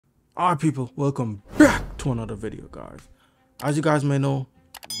Alright people, welcome back to another video guys. As you guys may know,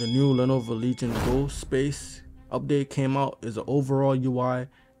 the new Lenovo Legion Go Space update came out. Is an overall UI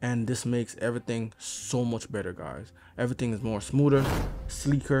and this makes everything so much better guys. Everything is more smoother,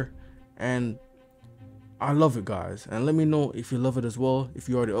 sleeker, and I love it guys. And let me know if you love it as well, if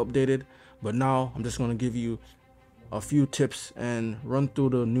you already updated. But now I'm just going to give you a few tips and run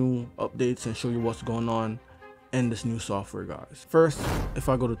through the new updates and show you what's going on in this new software guys. First, if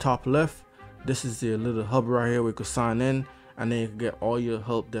I go to top left, this is the little hub right here where you can sign in and then you can get all your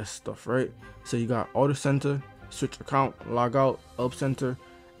help desk stuff, right? So you got Auto Center, switch account, log out, help center,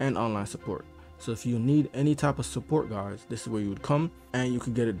 and online support. So if you need any type of support guys, this is where you would come and you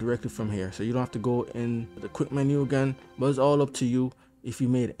can get it directly from here. So you don't have to go in the quick menu again, but it's all up to you. If you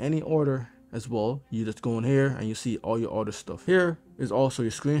made any order as well, you just go in here and you see all your order stuff. Here is also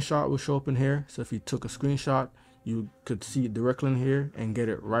your screenshot will show up in here. So if you took a screenshot, you could see it directly in here and get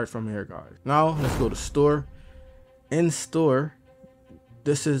it right from here guys. Now let's go to store. In store,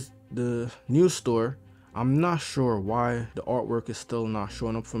 this is the new store. I'm not sure why the artwork is still not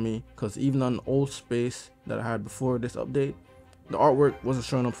showing up for me, because even on the old space that I had before this update, the artwork wasn't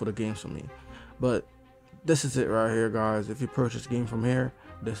showing up for the games for me. But this is it right here guys. If you purchase game from here,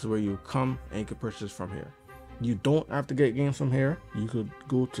 this is where you come and you can purchase from here. You don't have to get games from here. You could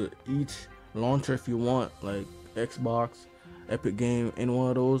go to each launcher if you want, like Xbox, Epic Game, any one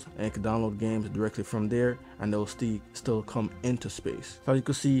of those, and you can download games directly from there and they'll still come into space. So you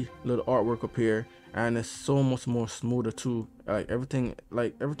can see little artwork up here, and it's so much more smoother too. Everything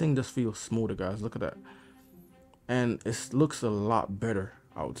just feels smoother guys. Look at that, and it looks a lot better,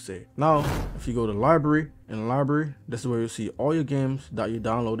 I would say. Now if you go to library, in library, this is where you see all your games that you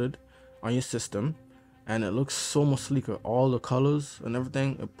downloaded on your system, and it looks so much sleeker. All the colors and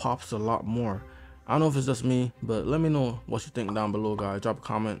everything, it pops a lot more. I don't know if it's just me, but let me know what you think down below guys. Drop a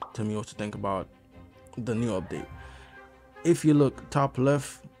comment to me what you think about the new update. If you look top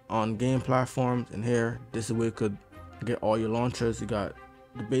left on game platforms, in here, this is where you could get all your launchers. You got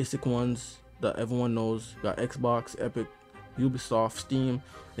the basic ones that everyone knows. You got Xbox, Epic, Ubisoft, Steam.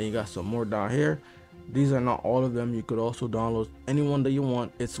 Then you got some more down here. These are not all of them. You could also download any one that you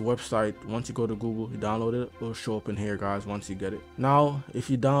want. It's a website. Once you go to Google, you download it, it will show up in here guys once you get it. Now if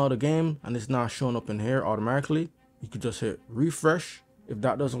you download a game and it's not showing up in here automatically, you could just hit refresh. If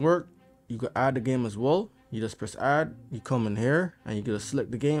that doesn't work, you could add the game as well. You just press add, you come in here and you get to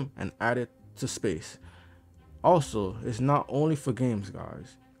select the game and add it to space. Also, it's not only for games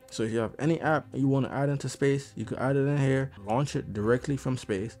guys. So if you have any app you want to add into space, you can add it in here, launch it directly from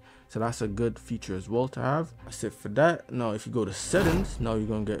space. So that's a good feature as well to have. That's it for that. Now if you go to settings, now you're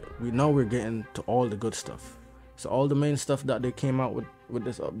gonna get, we're getting to all the good stuff. So all the main stuff that they came out with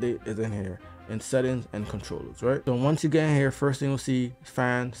this update is in here, in settings and controllers, right? So once you get in here, first thing you'll see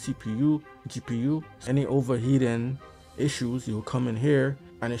fan, CPU, GPU. Any overheating issues, you'll come in here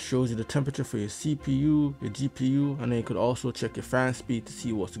and it shows you the temperature for your CPU, your GPU, and then you could also check your fan speed to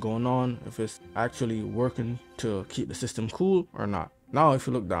see what's going on, if it's actually working to keep the system cool or not. Now if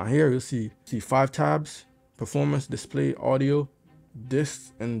you look down here, you'll see 5 tabs: performance, display, audio,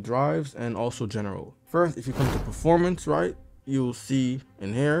 disks and drives, and also general. First, if you come to performance, right, you'll see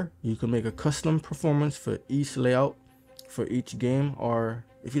in here you can make a custom performance for each layout for each game, or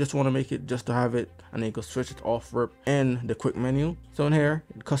if you just want to make it just to have it, and then you can switch it off rip in the quick menu. So in here,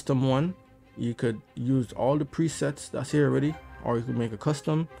 custom one, you could use all the presets that's here already, or you could make a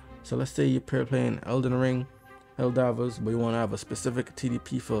custom. So let's say you're playing Elden Ring, Helldivers, but you want to have a specific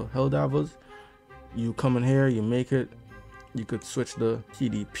TDP for Helldivers. You come in here, you make it. You could switch the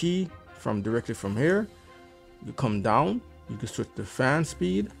TDP directly from here. You come down, you could switch the fan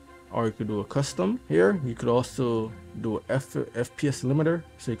speed, or you could do a custom here. You could also do a FPS limiter,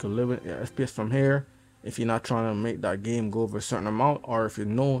 so you could limit your FPS from here if you're not trying to make that game go over a certain amount, or if you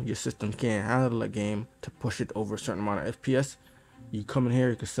know your system can't handle a game to push it over a certain amount of FPS. You come in here,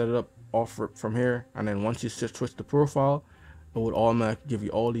 you can set it up off from here, and then once you switch the profile, it would automatically give you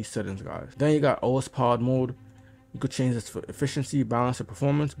all these settings guys. Then you got OS pod mode. You could change this for efficiency, balance, and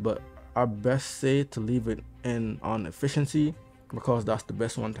performance, but I best say to leave it on efficiency, because that's the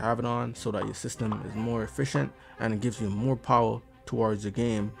best one to have it on, so that your system is more efficient and it gives you more power towards your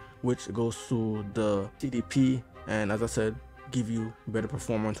game, which goes to the TDP, and as I said, give you better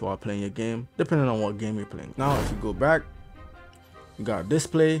performance while playing your game, depending on what game you're playing. Now if you go back, you got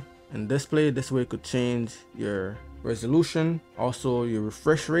display, and display, this way you could change your resolution, also your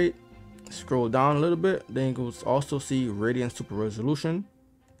refresh rate. Scroll down a little bit, then you can also see radiant super resolution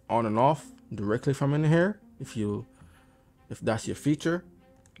on and off directly from in here if that's your feature.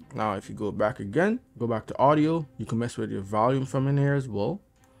 Now if you go back again, go back to audio, you can mess with your volume from in here as well.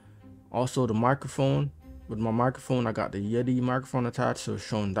 Also the microphone, with my microphone I got the Yeti microphone attached, so it's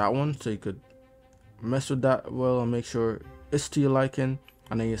showing that one, so you could mess with that well and make sure it's to your liking.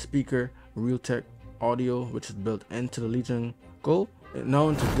 And then your speaker, Realtek audio, which is built into the Legion Go. Now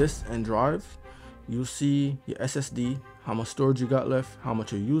into disk and drive, you'll see your SSD, how much storage you got left, how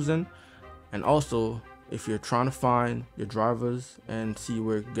much you're using, and also if you're trying to find your drivers and see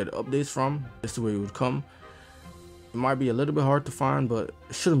where you get updates from, this is where you would come. It might be a little bit hard to find, but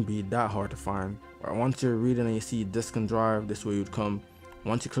it shouldn't be that hard to find. Once you're reading and you see disk and drive, this is where you'd come.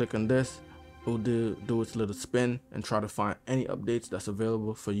 Once you click on this, it will do its little spin and try to find any updates that's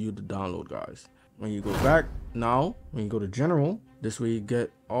available for you to download, guys. When you go back now, when you go to general, this way you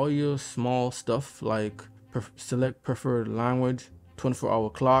get all your small stuff like select preferred language,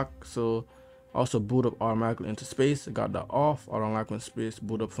 24-hour clock. So also boot up automatically into space. I got that off. I don't like when space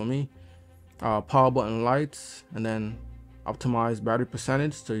boot up for me. Power button lights, and then optimize battery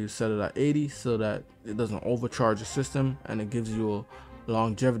percentage, so you set it at 80 so that it doesn't overcharge the system and it gives you a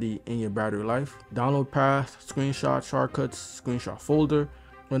longevity in your battery life. Download path, screenshot, shortcuts, screenshot folder.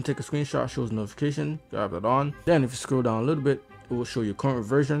 When take a screenshot, shows notification, grab that on. Then if you scroll down a little bit, it will show your current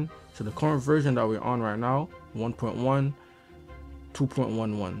version. So the current version that we're on right now, 1.1,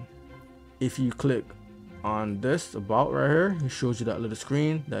 2.11. If you click on this about right here, it shows you that little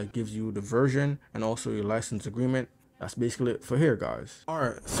screen that gives you the version and also your license agreement. That's basically it for here, guys. All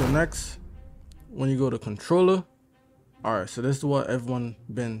right, so next, when you go to controller, all right, so this is what everyone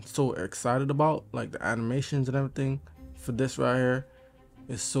been so excited about, like the animations and everything for this right here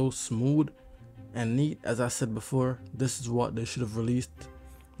is so smooth and neat. As I said before, this is what they should have released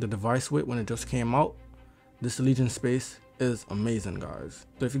the device with when it just came out. This Legion space is amazing, guys.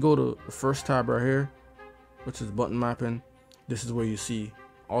 So if you go to the first tab right here, which is button mapping, this is where you see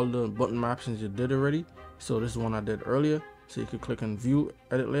all the button mappings you did already. So this is one I did earlier, so you could click on view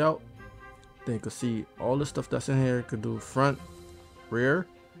edit layout, then you could see all the stuff that's in here. You could do front, rear,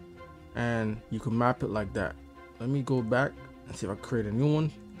 and you can map it like that. Let me go back and see if I create a new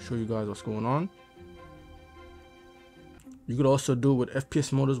one, show you guys what's going on. You could also do it with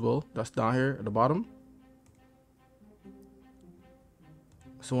FPS mode as well, that's down here at the bottom.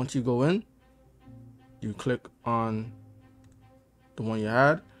 So once you go in, you click on the one you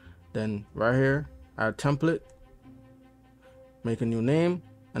had, then right here, add template, make a new name,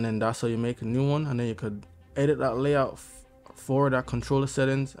 and then that's how you make a new one. And then you could edit that layout for that controller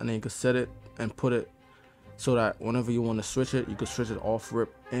settings, and then you could set it and put it so that whenever you want to switch it, you could switch it off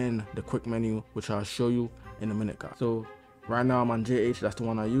rip in the quick menu, which I'll show you in a minute, guys. So right now I'm on JH, that's the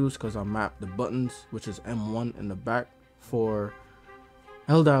one I use because I mapped the buttons, which is M1 in the back for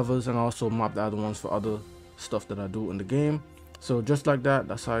Helldivers, and also map the other ones for other stuff that I do in the game. So just like that,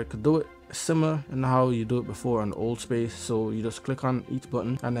 that's how I could do it. Similar in how you do it before on the old space. So you just click on each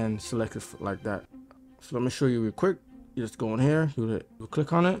button and then select it like that. So let me show you real quick. You just go in here, you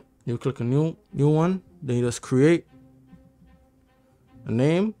click on it, you click a new one, then you just create a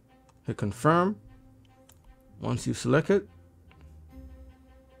name, hit confirm. Once you select it,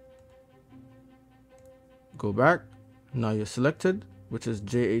 go back. Now you're selected, which is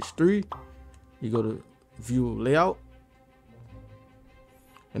JH3. You go to view layout,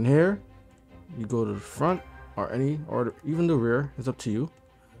 and here you go to the front or even the rear, it's up to you.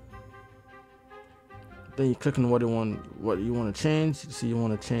 Then you click on what you want to change. So you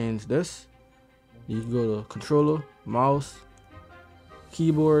want to change this, you can go to controller, mouse,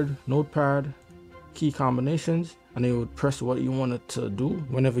 keyboard, notepad, key combinations, and then you would press what you want it to do.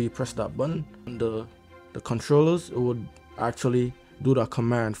 Whenever you press that button, the controllers, it would actually do that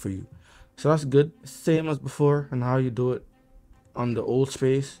command for you. So that's good, same as before and how you do it on the old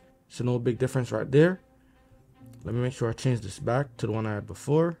space. So no big difference right there. Let me make sure I change this back to the one I had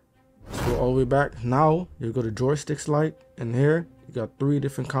before. Let's go all the way back. Now you go to joysticks light, and here you got 3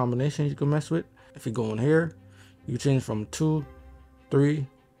 different combinations you can mess with. If you go in here, you change from 2, 3,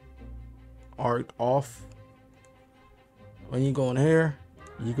 arc off. When you go in here,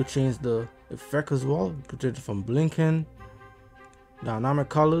 you could change the effect as well. You could change it from blinking, dynamic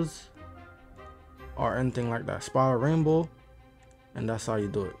colors, or anything like that, spiral rainbow, and that's how you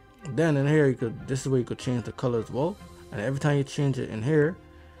do it. Then in here, this is where you could change the color as well. And every time you change it in here,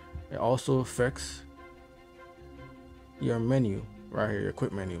 it also affects your menu right here, your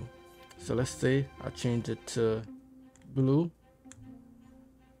quick menu. So let's say I change it to blue.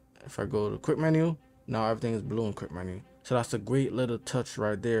 If I go to quick menu, now everything is blue in quick menu. So that's a great little touch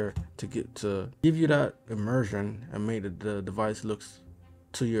right there to give you that immersion and make the device looks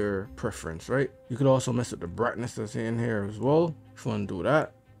to your preference, right? You could also mess with the brightness that's in here as well if you want to do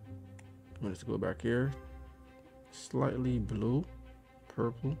that. Let's go back here, slightly blue,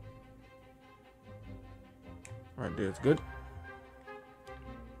 purple. Right there is good.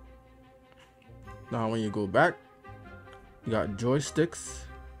 Now when you go back, you got joysticks,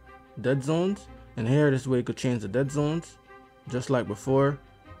 dead zones, and here this way you could change the dead zones. Just like before,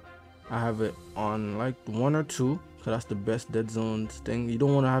 I have it on like 1 or 2, because that's the best dead zones thing. You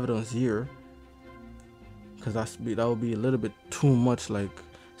don't want to have it on 0, because that would be a little bit too much. Like,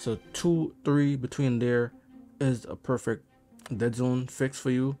 so 2, 3 between there is a perfect dead zone fix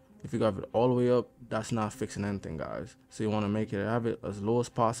for you. If you got it all the way up, that's not fixing anything, guys. So you want to make it, have it as low as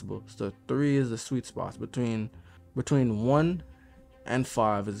possible. So 3 is the sweet spot. Between 1 and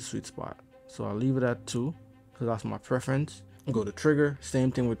 5 is the sweet spot. So I'll leave it at 2, because that's my preference. Go to trigger,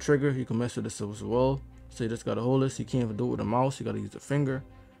 same thing with trigger. You can mess with this as well. So you just gotta hold this. You can't even do it with a mouse. You gotta use the finger,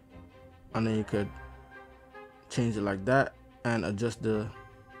 and then you could change it like that and adjust the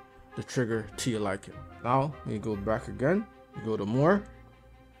trigger to your liking. Now you go back again. You go to more.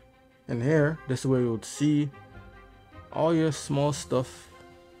 And here, this is where you'll see all your small stuff,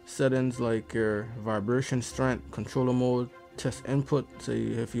 settings like your vibration strength, controller mode, test input. So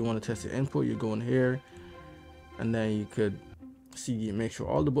if you want to test your input, you go in here, and then you could see, make sure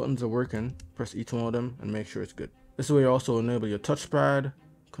all the buttons are working. Press each one of them and make sure it's good. This way you also enable your touchpad,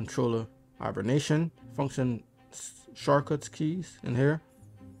 controller hibernation, function shortcuts keys in here.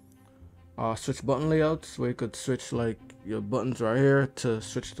 Switch button layouts, where you could switch like your buttons right here to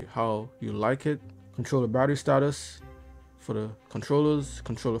switch to how you like it. Controller battery status for the controllers,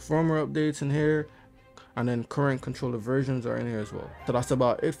 controller firmware updates in here, and then current controller versions are in here as well. So that's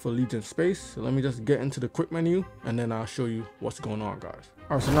about it for Legion Space. So let me just get into the quick menu, and then I'll show you what's going on, guys.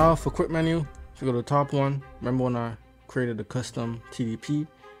 All right, so now for quick menu, if you go to the top one, remember when I created the custom TDP?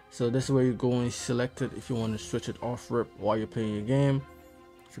 So this is where you go and select it if you want to switch it off rip while you're playing your game.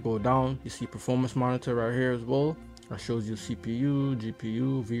 If you go down, you see performance monitor right here as well. That shows you CPU,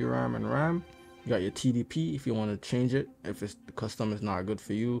 GPU, VRAM, and RAM. You got your TDP if you want to change it. If the custom is not good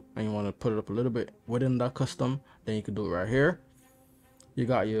for you and you want to put it up a little bit within that custom, then you can do it right here. You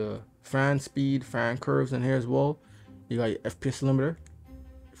got your fan speed, fan curves in here as well. You got your FPS limiter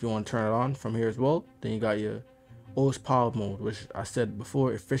if you want to turn it on from here as well. Then you got your OS power mode, which I said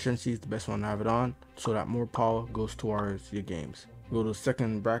before, efficiency is the best one to have it on, so that more power goes towards your games. Go to the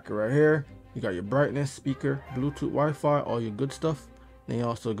second bracket right here. You got your brightness, speaker, Bluetooth, Wi-Fi, all your good stuff. Then you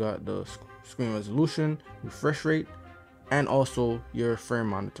also got the screen resolution, refresh rate, and also your frame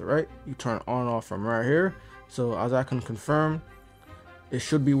monitor, right? You turn it on and off from right here. So as I can confirm, it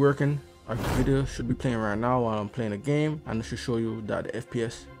should be working. Our video should be playing right now while I'm playing a game, and it should show you that the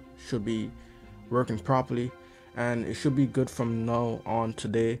FPS should be working properly, and it should be good from now on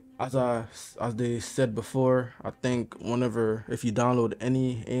today. As they said before, I think if you download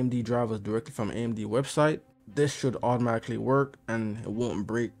any AMD drivers directly from AMD website, this should automatically work and it won't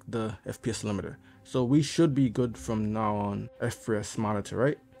break the FPS limiter. So we should be good from now on. FPS monitor,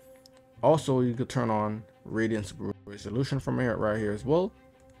 right? Also, you could turn on radiance resolution from here right here as well.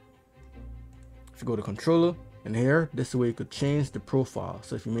 If you go to controller, and here, this is where you could change the profile.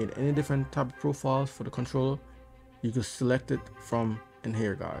 So if you made any different type of profiles for the controller, you could select it from in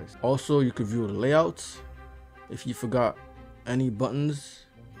here, guys. Also, you could view the layouts. If you forgot any buttons,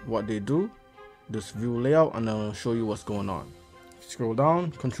 what they do, just view layout and then I'll show you what's going on. Scroll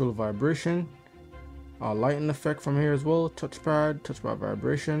down, controller vibration, lighting effect from here as well, touchpad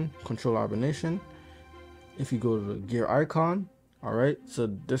vibration, control hibernation. If you go to the gear icon, all right, so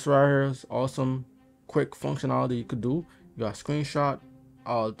this right here is awesome quick functionality you could do. You got screenshot,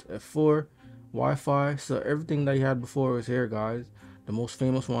 alt F4, Wi-Fi. So everything that you had before is here, guys. The most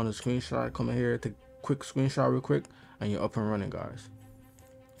famous one is screenshot. Come in here, take a quick screenshot real quick, and you're up and running, guys.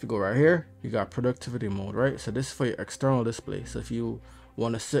 If you go right here, you got productivity mode, right? So this is for your external display. So if you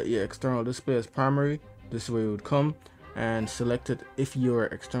want to set your external display as primary, this is where you would come and select it. If you're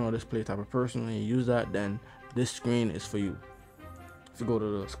an external display type of person and you use that, then this screen is for you. If you go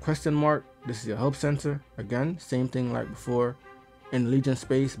to the question mark, this is your help center. Again, same thing like before in Legion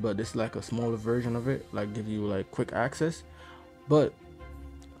Space, but this is like a smaller version of it, like give you like quick access. But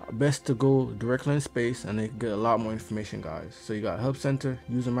best to go directly in Space and they get a lot more information, guys. So you got help center,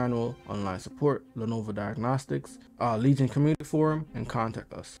 user manual, online support, Lenovo diagnostics, Legion community forum, and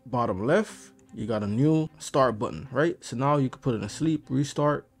contact us. Bottom left, you got a new start button, right? So now you can put it in sleep,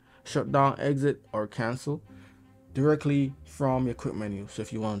 restart, shut down, exit, or cancel directly from your quick menu. So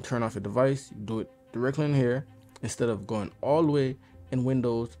if you want to turn off your device, you do it directly in here instead of going all the way in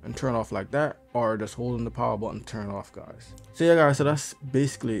Windows and turn off like that, or just holding the power button to turn it off, guys. So yeah, guys, so that's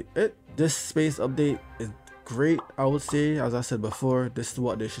basically it. This space update is great, I would say. As I said before, this is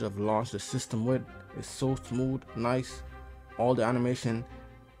what they should have launched the system with. It's so smooth, nice. All the animation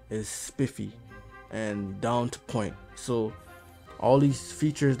is spiffy. and down to point. So all these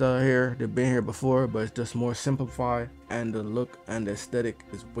features that are here, they've been here before, but it's just more simplified, and the look and the aesthetic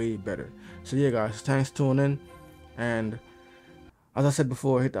is way better. So yeah guys, thanks for tuning in, and as I said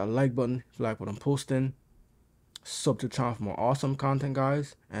before, hit that like button if you like what I'm posting. Sub to the channel for more awesome content,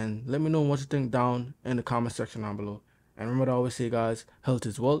 guys, and let me know what you think down in the comment section down below. And remember to always say, guys, health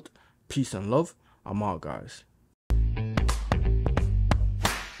is wealth, peace and love. I'm out, guys.